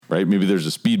right? Maybe there's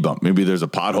a speed bump. Maybe there's a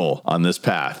pothole on this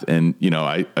path. And,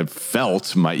 I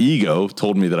felt my ego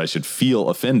told me that I should feel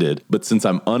offended. But since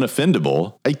I'm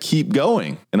unoffendable, I keep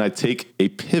going and I take a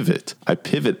pivot. I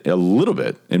pivot a little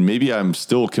bit and maybe I'm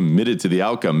still committed to the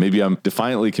outcome. Maybe I'm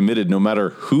defiantly committed no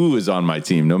matter who is on my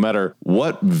team, no matter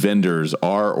what vendors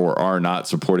are or are not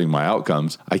supporting my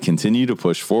outcomes. I continue to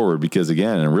push forward because,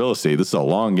 again, in real estate, this is a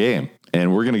long game.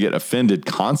 And we're going to get offended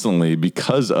constantly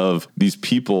because of these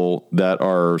people that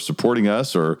are supporting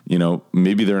us or,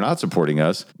 maybe they're not supporting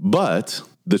us. But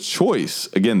the choice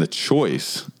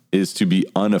is to be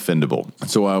unoffendable.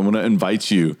 So I want to invite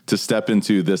you to step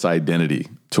into this identity,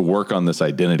 to work on this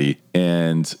identity.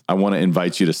 And I want to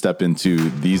invite you to step into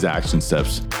these action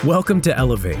steps. Welcome to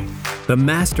Elevate, the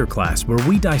masterclass where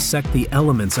we dissect the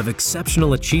elements of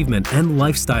exceptional achievement and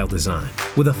lifestyle design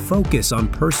with a focus on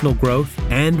personal growth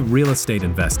and real estate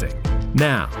investing.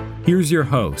 Now, here's your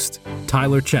host,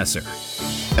 Tyler Chesser.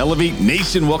 Elevate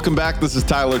Nation, welcome back. This is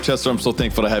Tyler Chesser. I'm so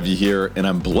thankful to have you here, and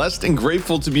I'm blessed and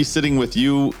grateful to be sitting with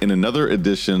you in another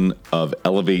edition of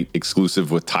Elevate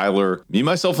Exclusive with Tyler, me,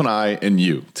 myself, and I, and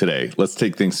you today. Let's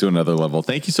take things to another level.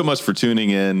 Thank you so much for tuning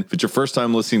in. If it's your first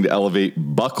time listening to Elevate,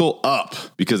 buckle up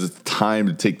because it's time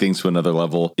to take things to another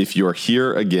level. If you're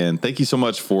here again, thank you so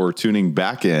much for tuning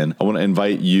back in. I want to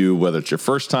invite you, whether it's your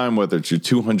first time, whether it's your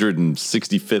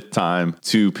 265th time,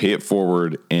 to pay it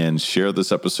forward and share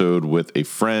this episode with a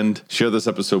friend, share this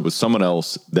episode with someone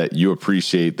else that you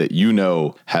appreciate, that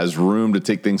has room to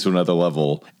take things to another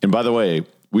level. And by the way,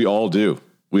 we all do.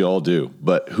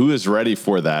 But who is ready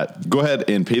for that? Go ahead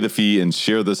and pay the fee and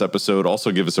share this episode.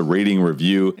 Also give us a rating,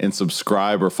 review, and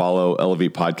subscribe or follow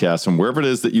Elevate Podcasts. And wherever it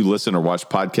is that you listen or watch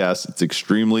podcasts, it's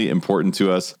extremely important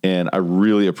to us. And I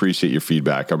really appreciate your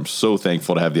feedback. I'm so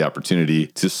thankful to have the opportunity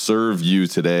to serve you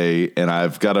today. And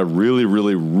I've got a really,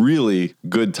 really, really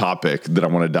good topic that I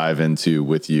want to dive into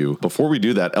with you. Before we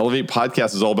do that, Elevate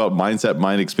Podcast is all about mindset,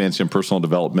 mind expansion, personal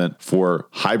development for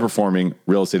high-performing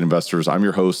real estate investors. I'm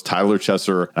your host, Tyler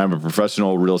Chesser. I'm a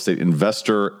professional real estate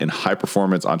investor and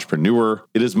high-performance entrepreneur.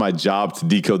 It is my job to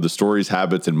decode the stories,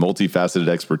 habits, and multifaceted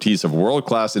expertise of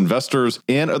world-class investors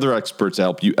and other experts to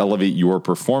help you elevate your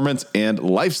performance and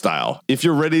lifestyle. If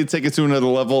you're ready to take it to another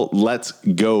level, let's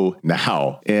go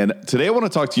now. And today I want to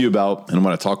talk to you about, and I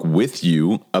want to talk with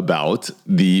you about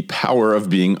the power of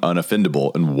being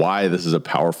unoffendable and why this is a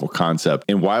powerful concept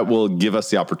and why it will give us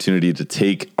the opportunity to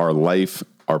take our life,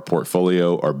 our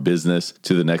portfolio, our business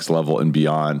to the next level and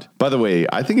beyond. By the way,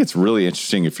 I think it's really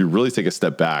interesting if you really take a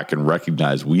step back and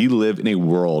recognize we live in a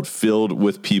world filled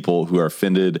with people who are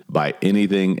offended by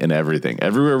anything and everything,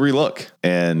 everywhere we look.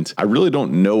 And I really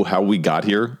don't know how we got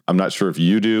here. I'm not sure if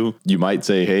you do. You might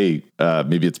say, hey,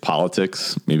 maybe it's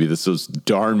politics. Maybe this is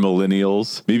darn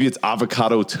millennials. Maybe it's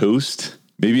avocado toast.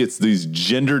 Maybe it's these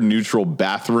gender-neutral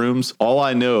bathrooms. All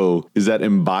I know is that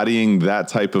embodying that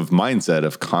type of mindset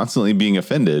of constantly being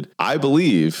offended, I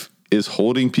believe, is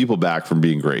holding people back from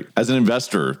being great. As an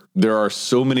investor, there are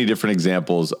so many different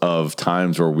examples of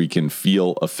times where we can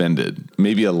feel offended.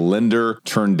 Maybe a lender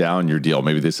turned down your deal.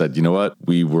 Maybe they said, you know what,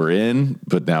 we were in,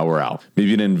 but now we're out.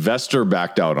 Maybe an investor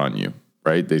backed out on you,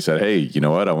 right? They said, hey, you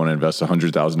know what, I want to invest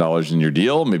 $100,000 in your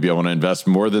deal. Maybe I want to invest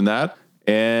more than that.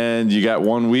 And you got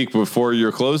 1 week before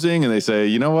your closing and they say,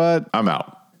 you know what, I'm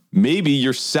out. Maybe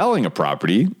you're selling a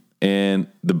property and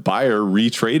the buyer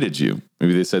retraded you.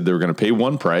 Maybe they said they were going to pay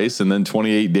one price and then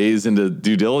 28 days into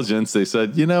due diligence, they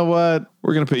said, you know what,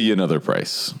 we're going to pay you another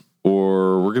price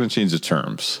or we're going to change the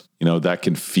terms. That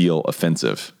can feel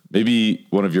offensive. Maybe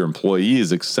one of your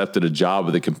employees accepted a job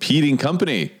with a competing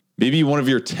company. Maybe one of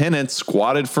your tenants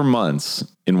squatted for months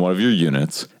in one of your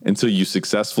units until you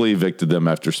successfully evicted them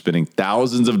after spending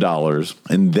thousands of dollars.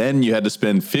 And then you had to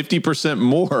spend 50%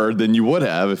 more than you would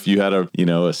have if you had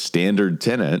a standard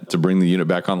tenant to bring the unit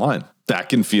back online. That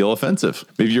can feel offensive.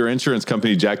 Maybe your insurance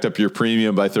company jacked up your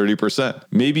premium by 30%.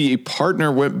 Maybe a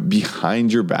partner went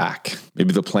behind your back.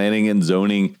 Maybe the planning and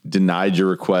zoning denied your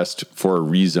request for a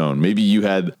rezone. Maybe you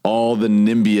had all the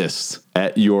NIMBYists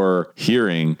at your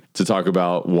hearing to talk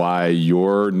about why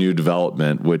your new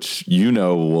development, which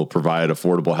will provide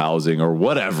affordable housing or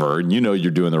whatever, and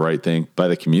you're doing the right thing by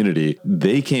the community,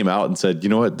 they came out and said, you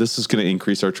know what, this is going to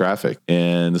increase our traffic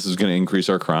and this is going to increase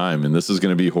our crime and this is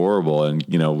going to be horrible. And,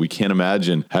 we can't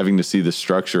imagine having to see the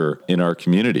structure in our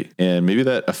community. And maybe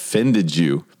that offended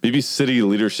you. Maybe city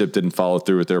leadership didn't follow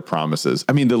through with their promises.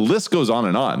 I mean, the list goes on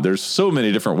and on. There's so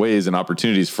many different ways and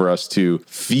opportunities for us to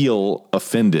feel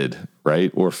offended,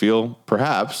 right? Or feel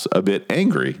perhaps a bit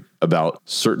angry about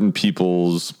certain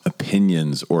people's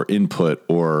opinions or input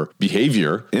or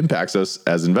behavior impacts us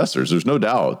as investors. There's no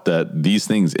doubt that these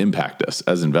things impact us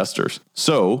as investors.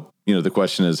 So the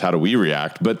question is, how do we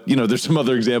react? But, there's some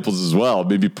other examples as well.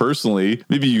 Maybe personally,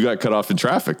 maybe you got cut off in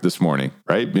traffic this morning,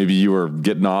 right? Maybe you were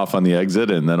getting off on the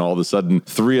exit and then all of a sudden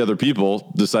 3 other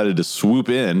people decided to swoop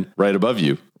in right above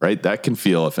you. Right? That can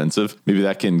feel offensive. Maybe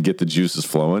that can get the juices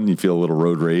flowing. You feel a little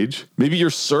road rage. Maybe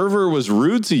your server was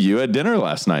rude to you at dinner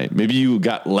last night. Maybe you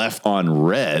got left on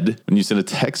read when you sent a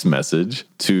text message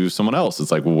to someone else.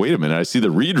 It's like, well, wait a minute. I see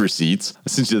the read receipts. I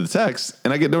sent you the text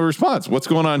and I get no response. What's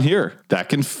going on here? That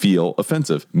can feel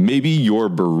offensive. Maybe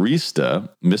your barista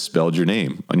misspelled your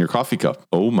name on your coffee cup.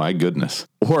 Oh my goodness.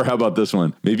 Or how about this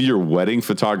one? Maybe your wedding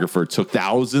photographer took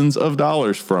thousands of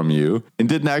dollars from you and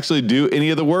didn't actually do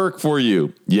any of the work for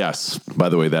you. Yes. By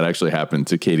the way, that actually happened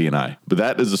to Katie and I. But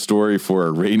that is a story for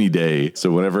a rainy day.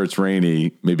 So whenever it's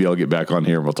rainy, maybe I'll get back on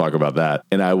here and we'll talk about that.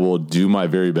 And I will do my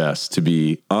very best to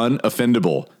be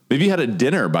unoffendable. Maybe you had a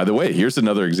dinner. By the way, here's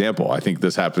another example. I think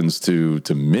this happens to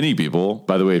many people.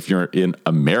 By the way, if you're in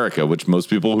America, which most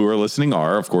people who are listening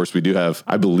are, of course, we do have,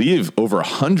 I believe, over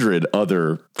 100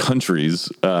 other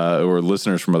countries or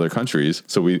listeners from other countries.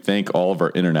 So we thank all of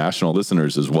our international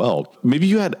listeners as well. Maybe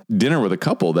you had dinner with a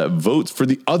couple that votes for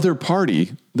the other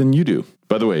party than you do.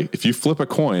 By the way, if you flip a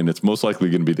coin, it's most likely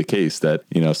going to be the case that,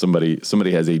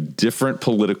 somebody has a different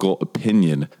political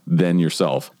opinion than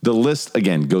yourself. The list,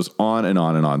 again, goes on and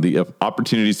on and on. The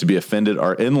opportunities to be offended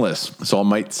are endless. So it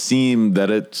might seem that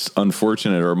it's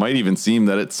unfortunate, or it might even seem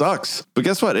that it sucks. But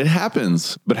guess what? It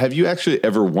happens. But have you actually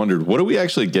ever wondered, what do we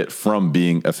actually get from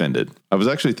being offended? I was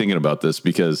actually thinking about this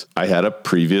because I had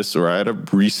a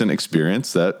recent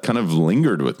experience that kind of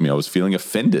lingered with me. I was feeling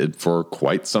offended for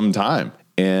quite some time.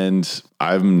 And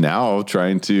I'm now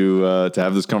trying to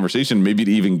have this conversation, maybe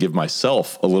to even give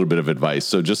myself a little bit of advice.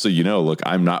 So just so you know, look,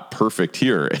 I'm not perfect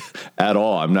here at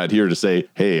all. I'm not here to say,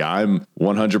 hey, I'm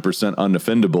 100%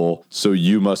 unoffendable, so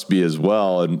you must be as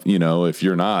well. And, if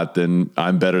you're not, then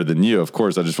I'm better than you. Of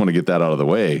course, I just want to get that out of the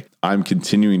way. I'm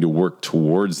continuing to work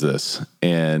towards this.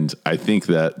 And I think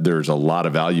that there's a lot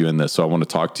of value in this. So I want to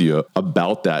talk to you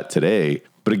about that today.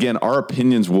 But again, our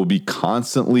opinions will be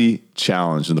constantly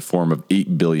challenged in the form of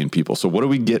 8 billion people. So what do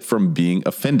we get from being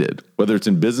offended? Whether it's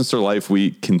in business or life, as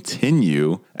we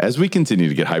continue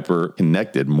to get hyper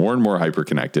connected, more and more hyper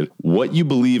connected, what you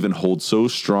believe and hold so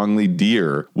strongly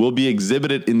dear will be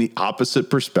exhibited in the opposite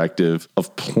perspective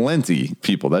of plenty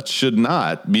people. That should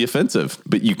not be offensive,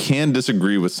 but you can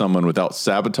disagree with someone without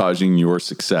sabotaging your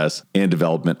success and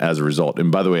development as a result.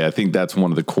 And by the way, I think that's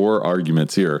one of the core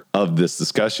arguments here of this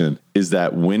discussion, is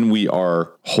that when we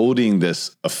are holding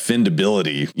this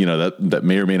offendability, that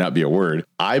may or may not be a word,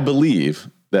 I believe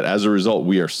that as a result,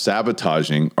 we are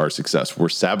sabotaging our success. We're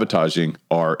sabotaging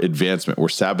our advancement. We're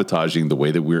sabotaging the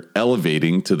way that we're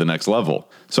elevating to the next level.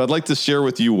 So I'd like to share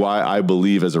with you why I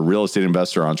believe, as a real estate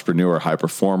investor, entrepreneur, high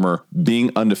performer, being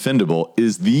undefendable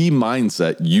is the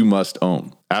mindset you must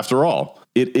own. After all,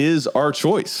 it is our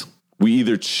choice. We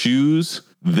either choose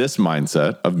this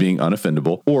mindset of being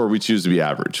unoffendable, or we choose to be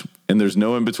average. And there's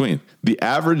no in between. The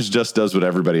average just does what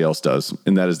everybody else does,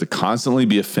 and that is to constantly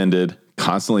be offended,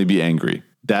 constantly be angry.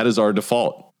 That is our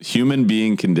default. The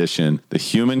human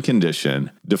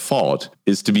condition default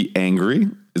is to be angry,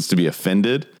 it's to be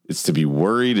offended, it's to be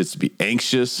worried, it's to be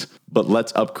anxious. But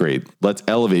let's upgrade, let's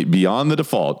elevate beyond the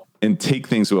default and take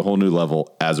things to a whole new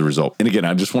level as a result. And again,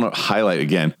 I just want to highlight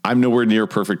again, I'm nowhere near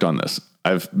perfect on this.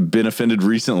 I've been offended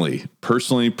recently,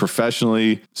 personally,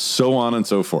 professionally, so on and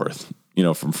so forth,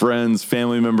 from friends,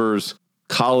 family members,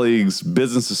 colleagues,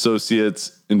 business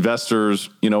associates, investors.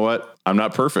 You know what? I'm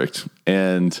not perfect,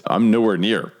 and I'm nowhere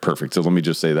near perfect. So let me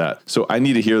just say that. So I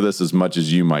need to hear this as much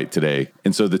as you might today.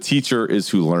 And so the teacher is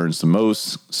who learns the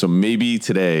most. So maybe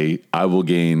today I will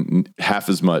gain half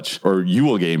as much, or you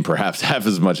will gain perhaps half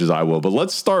as much as I will. But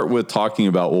let's start with talking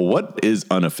about, what is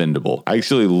unoffendable? I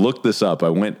actually looked this up. I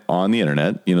went on the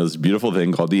internet, this beautiful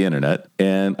thing called the internet,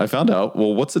 and I found out,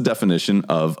 what's the definition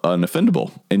of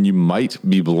unoffendable? And you might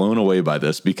be blown away by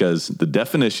this, because the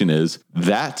definition is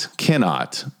that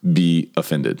cannot be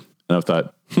offended. And I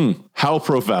thought, how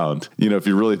profound. If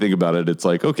you really think about it, it's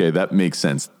like, okay, that makes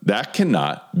sense. That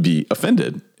cannot be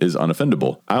offended is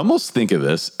unoffendable. I almost think of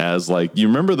this as like, you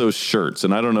remember those shirts,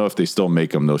 and I don't know if they still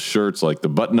make them, those shirts, like the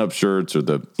button-up shirts or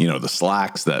the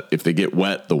slacks that if they get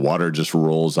wet, the water just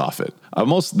rolls off it.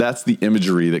 That's the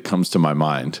imagery that comes to my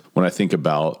mind when I think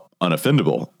about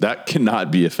unoffendable. That cannot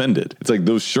be offended. It's like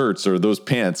those shirts or those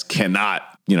pants cannot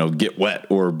get wet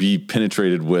or be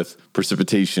penetrated with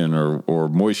precipitation or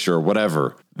moisture or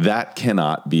whatever. That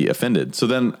cannot be offended. So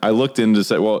then I looked into to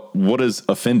say, what is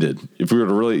offended? If we were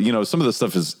to really, some of this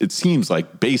stuff it seems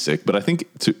like basic, but I think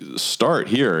to start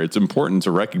here, it's important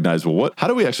to recognize, how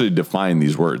do we actually define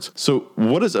these words? So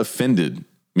what does offended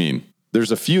mean?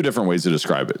 There's a few different ways to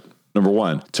describe it. Number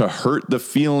one, to hurt the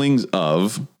feelings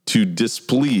of, to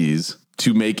displease,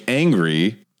 to make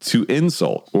angry, to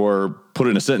insult, or put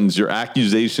in a sentence, your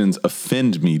accusations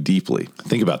offend me deeply.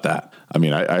 Think about that. I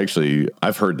mean,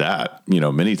 I've heard that,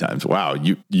 many times. Wow,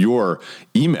 your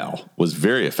email was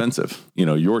very offensive.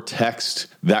 Your text,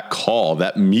 that call,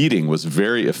 that meeting was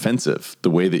very offensive, the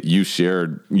way that you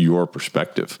shared your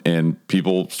perspective. And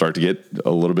people start to get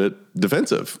a little bit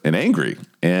defensive and angry,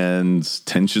 and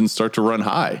tensions start to run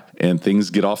high, and things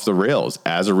get off the rails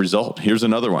as a result. Here's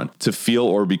another one: to feel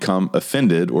or become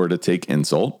offended or to take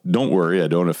insult. Don't worry, I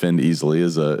don't offend easily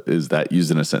is that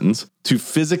used in a sentence. To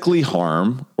physically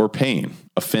harm or pain.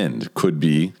 Offend could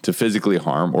be to physically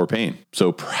harm or pain.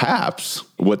 So perhaps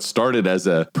what started as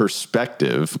a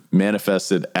perspective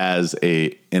manifested as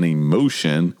an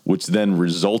emotion, which then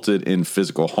resulted in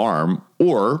physical harm,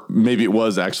 or maybe it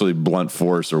was actually blunt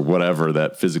force or whatever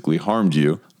that physically harmed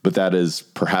you. But that is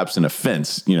perhaps an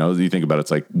offense. You think about it,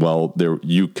 it's like, well,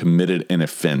 you committed an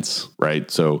offense, right?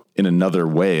 So in another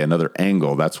way, another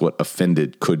angle, that's what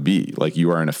offended could be. Like you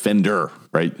are an offender,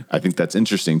 right? I think that's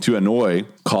interesting. To annoy,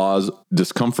 cause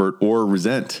discomfort or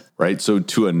resent, right? So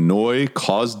to annoy,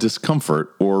 cause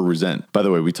discomfort or resent. By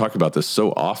the way, we talk about this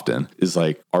so often, is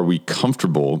like, are we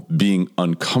comfortable being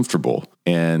uncomfortable?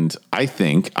 And I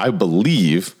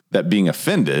believe that being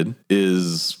offended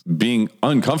is being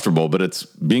uncomfortable, but it's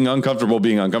being uncomfortable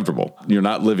being uncomfortable. You're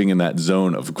not living in that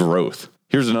zone of growth.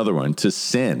 Here's another one: to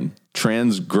sin,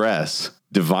 transgress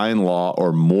divine law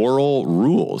or moral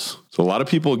rules. So a lot of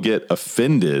people get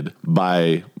offended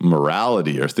by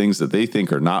morality or things that they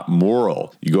think are not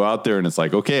moral. You go out there and it's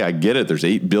like, okay, I get it. There's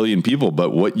 8 billion people,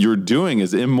 but what you're doing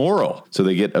is immoral. So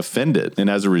they get offended. And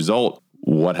as a result,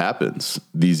 what happens?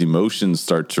 These emotions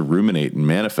start to ruminate and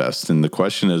manifest. And the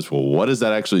question is, well, what does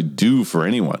that actually do for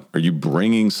anyone? Are you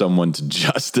bringing someone to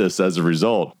justice as a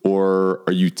result? Or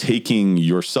are you taking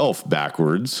yourself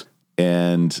backwards?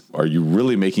 And are you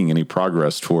really making any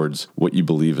progress towards what you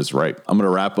believe is right? I'm going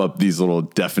to wrap up these little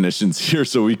definitions here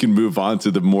so we can move on to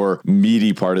the more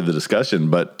meaty part of the discussion.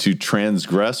 But to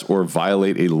transgress or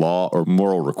violate a law or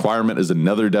moral requirement is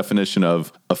another definition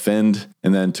of offend.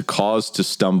 And then to cause to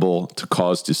stumble, to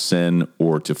cause to sin,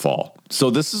 or to fall. So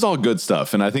this is all good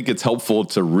stuff. And I think it's helpful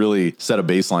to really set a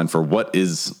baseline for what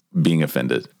is being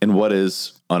offended and what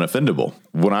is unoffendable.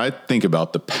 When I think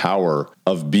about the power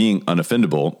of being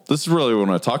unoffendable, this is really what I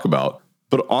want to talk about.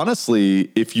 But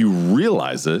honestly, if you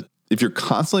realize it, if you're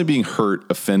constantly being hurt,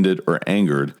 offended, or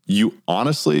angered, you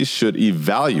honestly should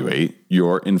evaluate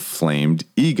your inflamed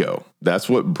ego. That's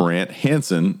what Brant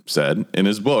Hansen said in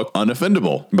his book,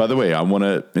 Unoffendable. By the way, I want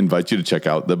to invite you to check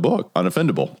out the book,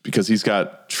 Unoffendable, because he's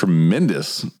got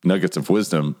tremendous nuggets of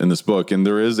wisdom in this book. And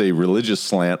there is a religious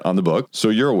slant on the book, so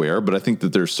you're aware, but I think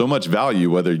that there's so much value,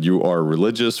 whether you are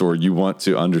religious or you want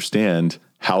to understand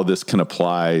how this can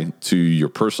apply to your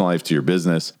personal life, to your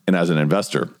business, and as an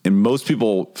investor. And most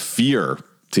people fear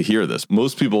to hear this.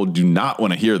 Most people do not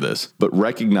want to hear this, but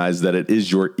recognize that it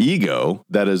is your ego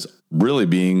that is really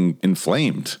being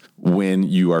inflamed when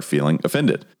you are feeling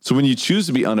offended. So when you choose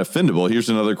to be unoffendable, here's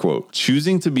another quote: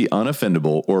 choosing to be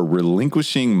unoffendable or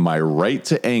relinquishing my right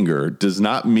to anger does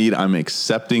not mean I'm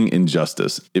accepting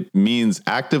injustice. It means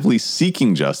actively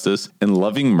seeking justice and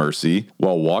loving mercy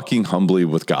while walking humbly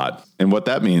with God. And what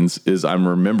that means is I'm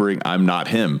remembering I'm not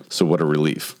him. So what a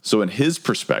relief. So in his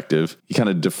perspective, he kind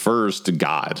of defers to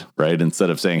God, right? Instead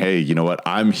of saying, hey, you know what?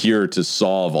 I'm here to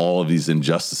solve all of these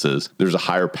injustices. There's a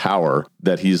higher power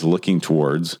that he's looking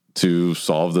towards to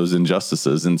solve those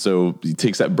injustices. And so he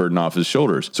takes that burden off his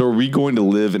shoulders. So are we going to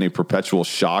live in a perpetual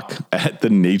shock at the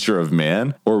nature of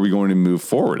man, or are we going to move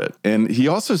forward it? And he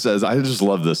also says, I just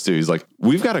love this too. He's like,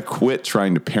 we've got to quit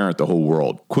trying to parent the whole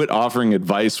world. Quit offering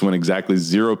advice when exactly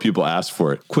 0 people ask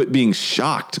for it. Quit being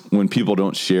shocked when people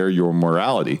don't share your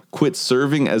morality. Quit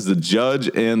serving as the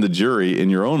judge and the jury in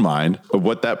your own mind of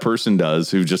what that person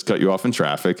does who just cut you off in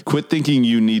traffic. Quit thinking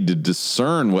you need to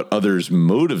discern what others'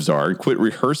 motives are, and quit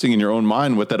rehearsing in your own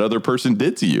mind what that other person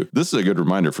did to you. This is a good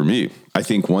reminder for me. I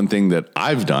think one thing that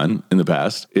I've done in the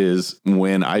past is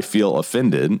when I feel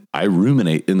offended, I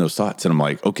ruminate in those thoughts and I'm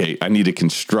like, okay, I need to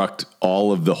construct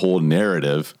all of the whole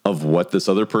narrative of what this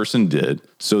other person did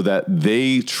so that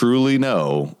they truly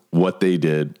know what they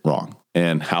did wrong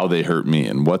and how they hurt me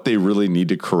and what they really need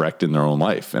to correct in their own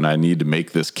life. And I need to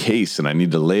make this case and I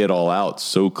need to lay it all out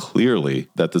so clearly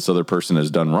that this other person has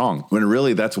done wrong. When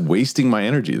really that's wasting my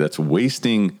energy. That's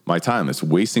wasting my time. It's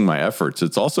wasting my efforts.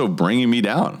 It's also bringing me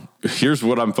down. Here's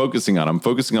what I'm focusing on. I'm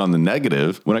focusing on the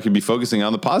negative when I could be focusing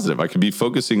on the positive. I could be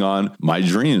focusing on my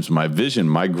dreams, my vision,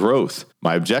 my growth,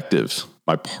 my objectives,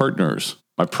 my partners,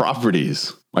 my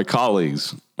properties, my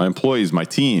colleagues, my employees, my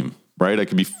team, right? I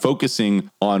could be focusing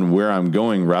on where I'm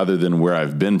going rather than where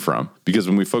I've been from. Because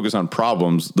when we focus on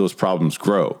problems, those problems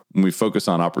grow. When we focus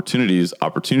on opportunities,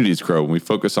 opportunities grow. When we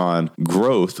focus on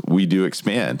growth, we do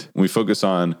expand. When we focus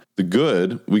on the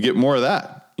good, we get more of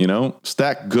that.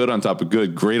 Stack good on top of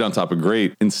good, great on top of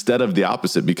great, instead of the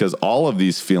opposite, because all of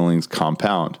these feelings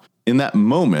compound. In that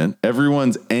moment,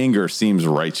 everyone's anger seems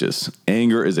righteous.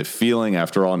 Anger is a feeling,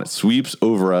 after all, and it sweeps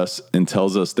over us and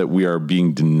tells us that we are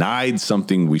being denied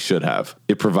something we should have.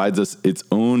 It provides us its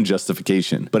own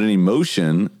justification. But an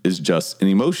emotion is just an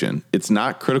emotion. It's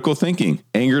not critical thinking.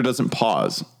 Anger doesn't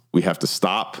pause. We have to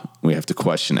stop. We have to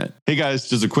question it. Hey guys,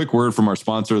 just a quick word from our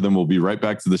sponsor, then we'll be right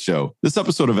back to the show. This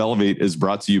episode of Elevate is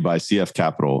brought to you by CF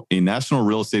Capital, a national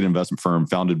real estate investment firm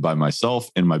founded by myself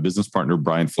and my business partner,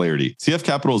 Brian Flaherty. CF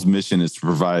Capital's mission is to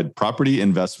provide property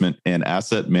investment and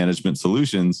asset management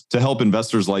solutions to help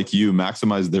investors like you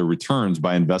maximize their returns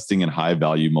by investing in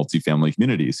high-value multifamily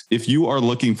communities. If you are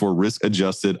looking for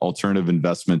risk-adjusted alternative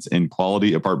investments in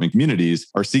quality apartment communities,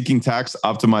 are seeking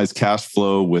tax-optimized cash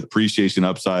flow with appreciation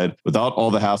upside, without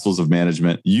all the hassles of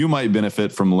management, you might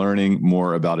benefit from learning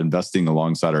more about investing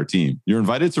alongside our team. You're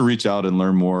invited to reach out and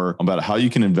learn more about how you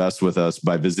can invest with us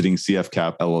by visiting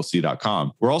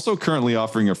cfcapllc.com. We're also currently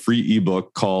offering a free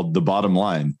ebook called The Bottom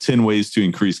Line, 10 Ways to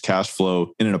Increase Cash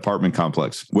Flow in an Apartment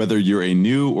Complex. Whether you're a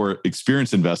new or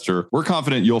experienced investor, we're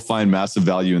confident you'll find massive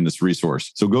value in this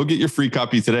resource. So go get your free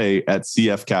copy today at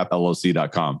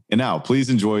cfcapllc.com. And now, please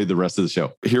enjoy the rest of the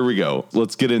show. Here we go.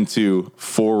 Let's get into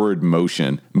forward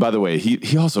motion. By the way,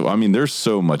 he also, there's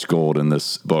so much gold in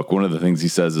this book. One of the things he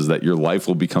says is that your life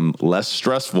will become less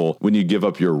stressful when you give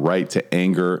up your right to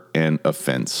anger and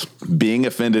offense. Being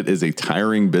offended is a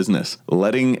tiring business.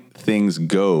 Letting things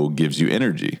go gives you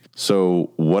energy.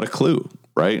 So what a clue,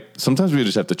 right? Sometimes we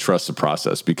just have to trust the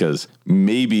process, because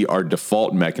maybe our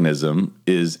default mechanism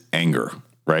is anger,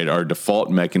 right? Our default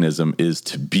mechanism is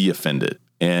to be offended.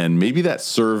 And maybe that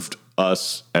served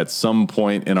us at some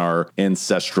point in our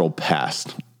ancestral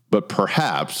past, but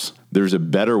perhaps there's a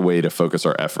better way to focus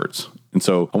our efforts. And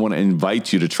so I want to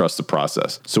invite you to trust the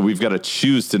process. So we've got to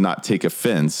choose to not take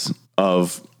offense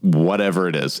of whatever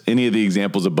it is, any of the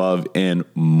examples above and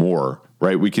more,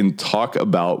 right? We can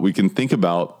think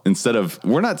about, instead of,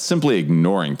 we're not simply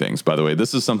ignoring things, by the way.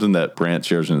 This is something that Brant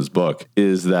shares in his book,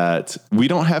 is that we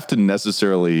don't have to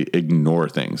necessarily ignore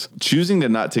things. Choosing to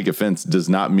not take offense does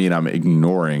not mean I'm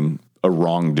ignoring a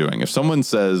wrongdoing. If someone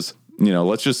says,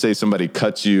 let's just say somebody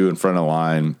cuts you in front of the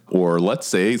line, or let's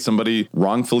say somebody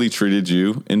wrongfully treated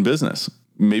you in business.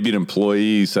 Maybe an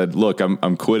employee said, look,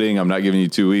 I'm quitting. I'm not giving you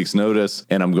 2 weeks notice,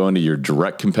 and I'm going to your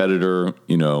direct competitor,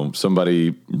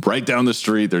 somebody right down the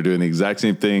street. They're doing the exact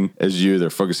same thing as you.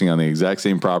 They're focusing on the exact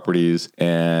same properties,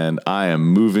 and I am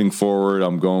moving forward.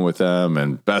 I'm going with them,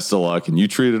 and best of luck. And you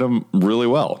treated them really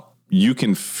well. You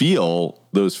can feel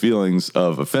those feelings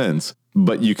of offense,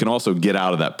 but you can also get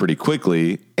out of that pretty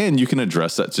quickly, and you can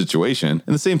address that situation.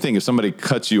 And the same thing, if somebody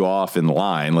cuts you off in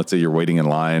line, let's say you're waiting in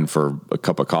line for a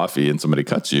cup of coffee and somebody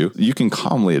cuts you, you can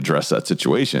calmly address that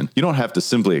situation. You don't have to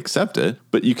simply accept it,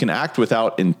 but you can act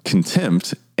without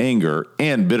contempt, anger,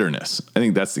 and bitterness. I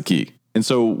think that's the key. And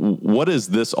so what does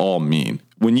this all mean?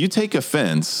 When you take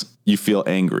offense, you feel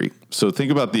angry. So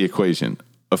think about the equation.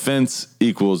 Offense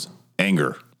equals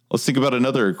anger. Let's think about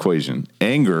another equation.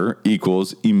 Anger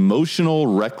equals emotional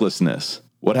recklessness.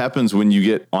 What happens when you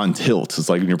get on tilt? It's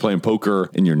like when you're playing poker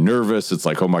and you're nervous. It's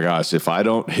like, oh my gosh, if I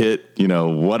don't hit,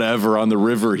 whatever on the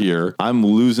river here, I'm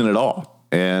losing it all.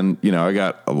 And, I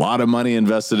got a lot of money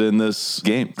invested in this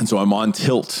game. And so I'm on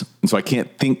tilt. And so I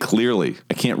can't think clearly.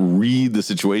 I can't read the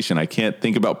situation. I can't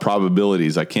think about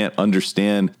probabilities. I can't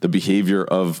understand the behavior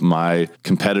of my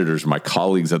competitors, my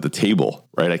colleagues at the table,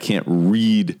 right? I can't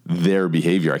read their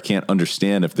behavior. I can't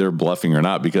understand if they're bluffing or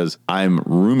not, because I'm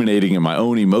ruminating in my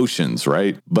own emotions,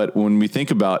 right? But when we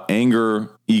think about anger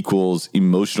equals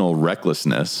emotional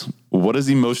recklessness, what does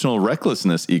emotional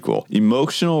recklessness equal?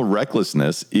 Emotional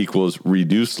recklessness equals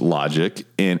reduced logic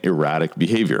and erratic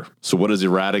behavior. So what does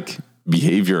erratic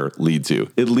behavior lead to?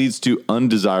 It leads to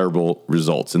undesirable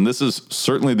results. And this is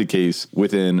certainly the case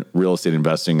within real estate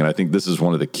investing. And I think this is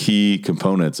one of the key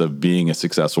components of being a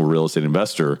successful real estate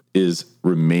investor is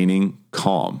remaining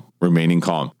calm,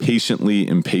 patiently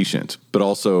impatient, but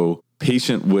also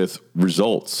patient with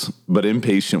results, but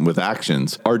impatient with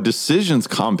actions. Our decisions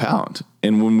compound.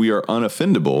 And when we are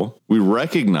unoffendable, we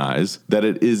recognize that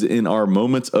it is in our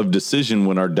moments of decision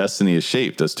when our destiny is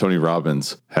shaped, as Tony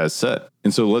Robbins has said.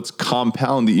 And so let's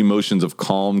compound the emotions of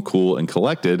calm, cool, and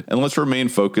collected, and let's remain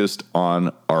focused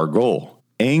on our goal.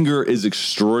 Anger is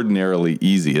extraordinarily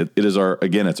easy. It is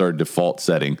it's our default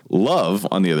setting. Love,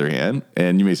 on the other hand,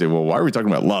 and you may say, well, why are we talking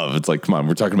about love? It's like, come on,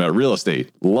 we're talking about real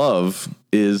estate. Love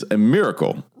is a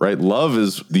miracle, right? Love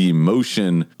is the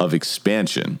emotion of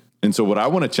expansion. And so what I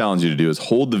want to challenge you to do is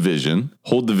hold the vision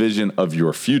of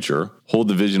your future, hold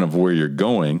the vision of where you're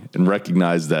going, and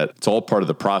recognize that it's all part of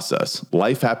the process.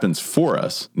 Life happens for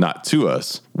us, not to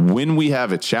us. When we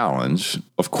have a challenge,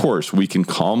 of course, we can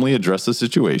calmly address the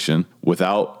situation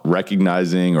without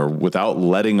recognizing or without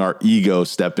letting our ego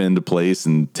step into place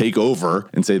and take over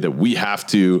and say that we have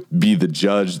to be the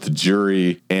judge, the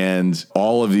jury, and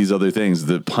all of these other things,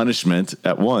 the punishment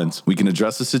at once. We can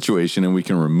address the situation and we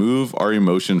can remove our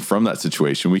emotion from that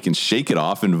situation. We can shake it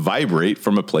off and vibrate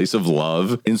from a place of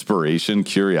love, inspiration,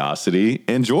 curiosity,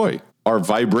 and joy. Our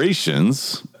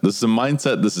vibrations, this is a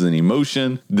mindset, this is an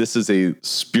emotion, this is a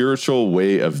spiritual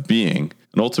way of being.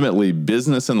 And ultimately,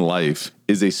 business and life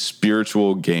is a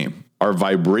spiritual game. Our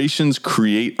vibrations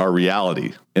create our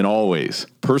reality in all ways.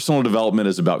 Personal development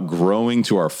is about growing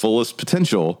to our fullest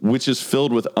potential, which is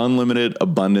filled with unlimited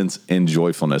abundance and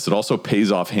joyfulness. It also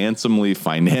pays off handsomely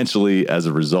financially as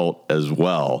a result as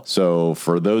well. So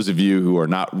for those of you who are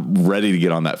not ready to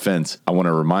get on that fence, I want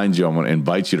to remind you, I want to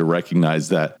invite you to recognize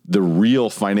that the real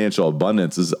financial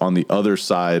abundance is on the other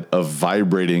side of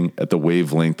vibrating at the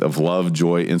wavelength of love,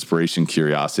 joy, inspiration,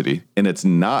 curiosity. And it's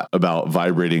not about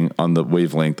vibrating on the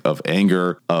wavelength of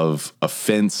anger, of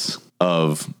offense,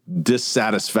 of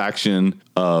dissatisfaction,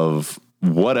 of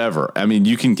whatever. I mean,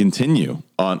 you can continue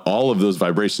on all of those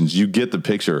vibrations. You get the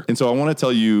picture. And so I want to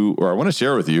tell you, or I want to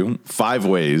share with you 5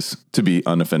 ways to be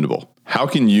unoffendable. How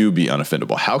can you be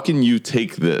unoffendable? How can you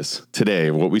take this today,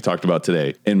 what we talked about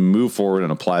today, and move forward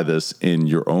and apply this in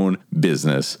your own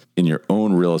business, in your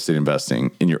own real estate investing,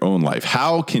 in your own life?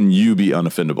 How can you be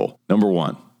unoffendable? Number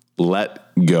 1, let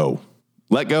go.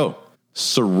 Let go.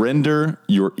 Surrender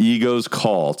your ego's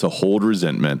call to hold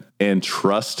resentment and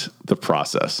trust the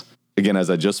process. Again, as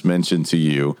I just mentioned to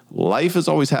you, life is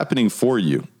always happening for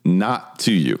you, not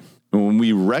to you. And when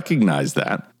we recognize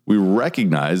that, we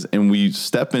recognize and we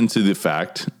step into the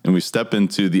fact and we step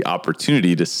into the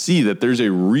opportunity to see that there's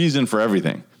a reason for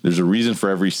everything. There's a reason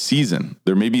for every season.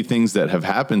 There may be things that have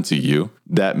happened to you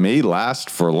that may last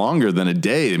for longer than a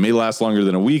day. It may last longer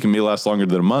than a week. It may last longer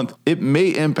than a month. It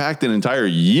may impact an entire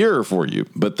year for you,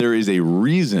 but there is a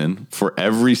reason for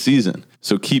every season.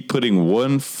 So keep putting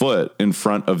one foot in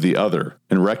front of the other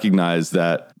and recognize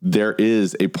that there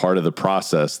is a part of the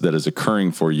process that is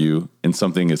occurring for you and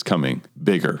something is coming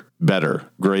bigger, better,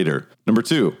 greater. Number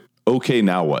 2, okay,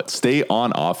 now what? Stay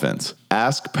on offense.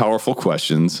 Ask powerful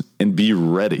questions and be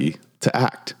ready to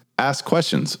act. Ask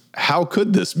questions. How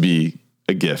could this be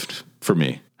a gift for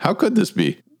me? How could this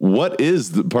be? What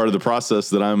is the part of the process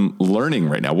that I'm learning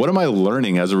right now? What am I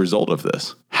learning as a result of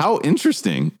this? How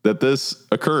interesting that this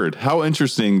occurred. How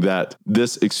interesting that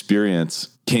this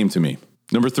experience came to me.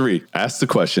 Number 3, ask the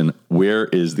question, where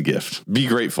is the gift? Be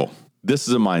grateful. This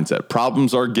is a mindset.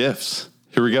 Problems are gifts.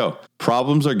 Here we go.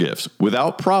 Problems are gifts.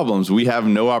 Without problems, we have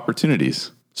no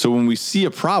opportunities. So when we see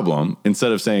a problem,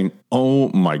 instead of saying, oh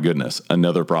my goodness,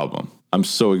 another problem. I'm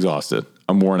so exhausted.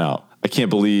 I'm worn out. I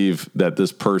can't believe that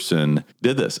this person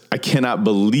did this. I cannot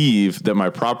believe that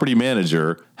my property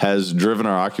manager has driven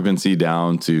our occupancy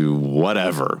down to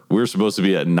whatever. We're supposed to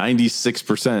be at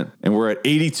 96% and we're at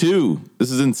 82.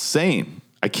 This is insane.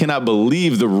 I cannot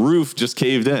believe the roof just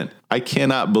caved in. I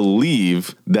cannot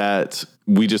believe that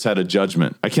we just had a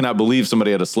judgment. I cannot believe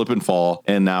somebody had a slip and fall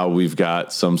and now we've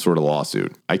got some sort of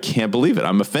lawsuit. I can't believe it.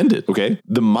 I'm offended. Okay.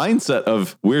 The mindset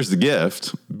of where's the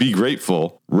gift? Be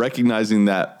grateful, recognizing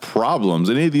that problems,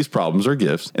 any of these problems are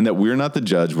gifts, and that we're not the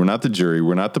judge, we're not the jury,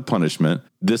 we're not the punishment.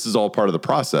 This is all part of the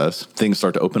process. Things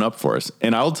start to open up for us.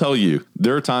 And I'll tell you,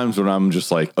 there are times when I'm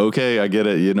just like, okay, I get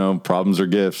it. You know, problems are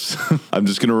gifts. I'm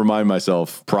just going to remind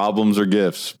myself, problems are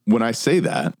gifts. When I say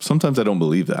that, sometimes I don't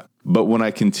believe that. But when I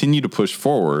continue to push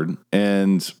forward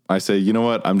and I say, you know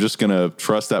what, I'm just going to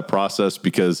trust that process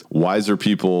because wiser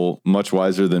people, much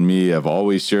wiser than me, have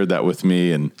always shared that with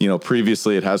me. And, you know,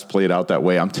 previously it has played out that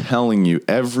way. I'm telling you,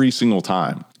 every single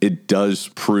time it does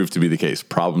prove to be the case.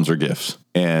 Problems are gifts.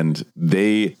 And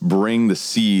they bring the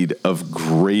seed of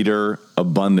greater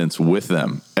abundance with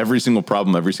them. Every single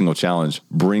problem, every single challenge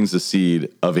brings the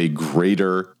seed of a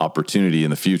greater opportunity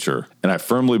in the future. And I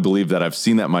firmly believe that. I've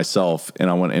seen that myself, and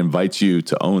I want to invite you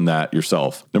to own that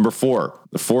yourself. Number 4,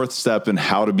 the 4th step in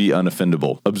how to be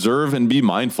unoffendable. Observe and be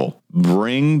mindful.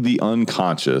 Bring the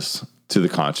unconscious to the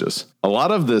conscious. a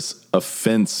lot of this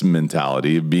offense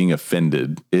mentality of being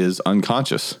offended is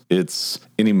unconscious. It's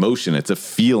an emotion. It's a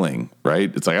feeling,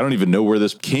 right? It's like, I don't even know where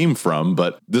this came from,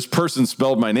 but this person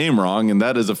spelled my name wrong and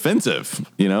that is offensive.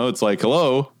 It's like,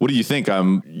 hello, what do you think?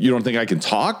 You don't think I can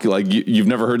talk? Like you've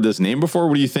never heard this name before?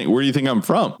 What do you think? Where do you think I'm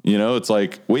from? It's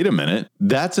like, wait a minute.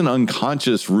 That's an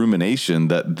unconscious rumination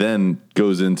that then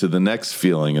goes into the next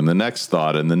feeling and the next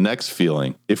thought and the next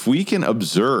feeling. If we can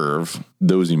observe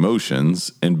those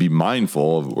emotions and be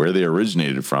mindful of where they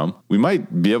originated from, we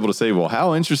might be able to say, well,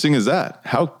 how interesting is that?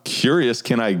 How curious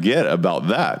can I get about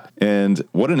that? And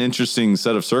what an interesting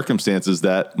set of circumstances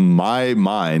that my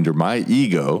mind or my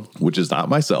ego, which is not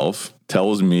myself,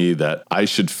 tells me that I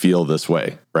should feel this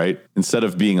way, right? Instead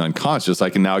of being unconscious, I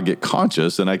can now get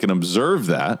conscious and I can observe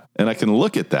that and I can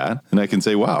look at that and I can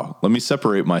say, wow, let me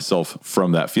separate myself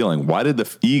from that feeling. Why did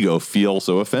the ego feel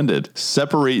so offended?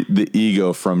 Separate the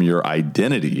ego from your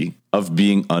identity of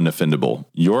being unoffendable.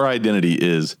 Your identity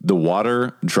is the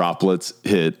water droplets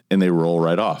hit and they roll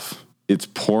right off. It's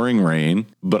pouring rain,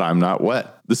 but I'm not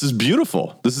wet. This is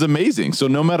beautiful. This is amazing. So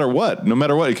no matter what,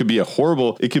 it could be a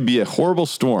horrible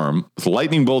storm with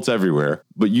lightning bolts everywhere,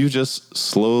 but you just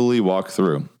slowly walk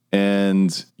through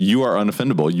and you are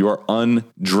unoffendable. You are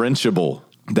undrenchable.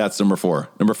 That's number 4.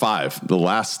 Number 5, the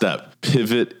last step,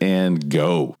 pivot and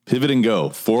go. Pivot and go.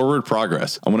 Forward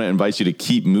progress. I want to invite you to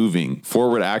keep moving.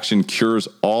 Forward action cures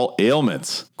all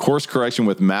ailments. Course correction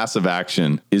with massive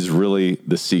action is really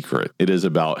the secret. It is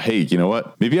about, hey, you know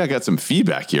what? Maybe I got some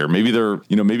feedback here. Maybe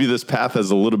maybe this path has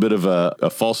a little bit of a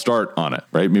false start on it,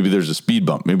 right? Maybe there's a speed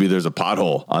bump. Maybe there's a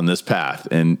pothole on this path.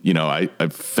 And, I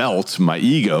felt my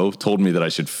ego told me that I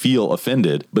should feel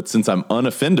offended. But since I'm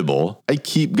unoffendable, I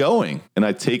keep going and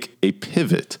I take a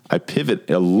pivot. I pivot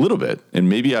a little bit and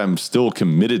maybe I'm still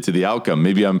committed to the outcome.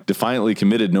 Maybe I'm defiantly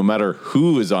committed no matter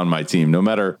who is on my team, no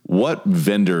matter what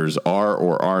vendors are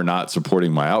or are not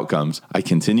supporting my outcomes. I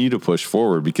continue to push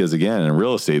forward because, again, in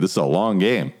real estate, this is a long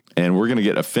game. And we're going to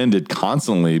get offended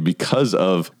constantly because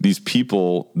of these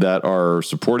people that are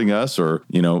supporting us or,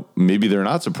 maybe they're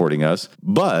not supporting us.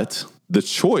 But the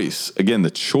choice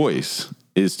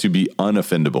is to be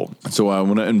unoffendable. So I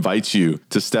want to invite you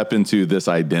to step into this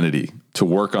identity, to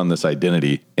work on this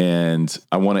identity. And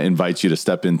I want to invite you to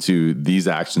step into these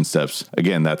action steps.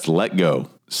 Again, that's let go,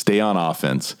 stay on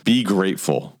offense, be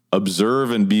grateful,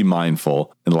 observe and be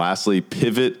mindful. And lastly,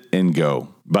 pivot and go.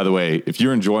 By the way, if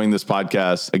you're enjoying this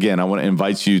podcast, again, I want to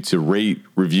invite you to rate,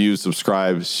 review,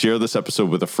 subscribe, share this episode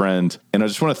with a friend. And I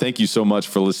just want to thank you so much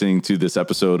for listening to this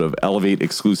episode of Elevate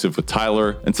Exclusive with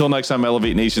Tyler. Until next time,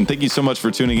 Elevate Nation, thank you so much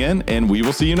for tuning in, and we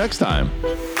will see you next time.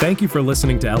 Thank you for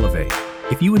listening to Elevate.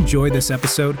 If you enjoyed this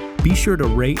episode, be sure to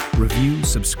rate, review,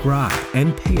 subscribe,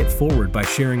 and pay it forward by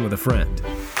sharing with a friend.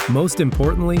 Most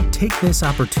importantly, take this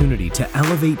opportunity to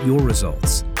elevate your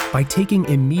results by taking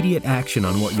immediate action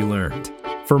on what you learned.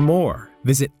 For more,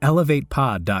 visit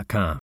elevatepod.com.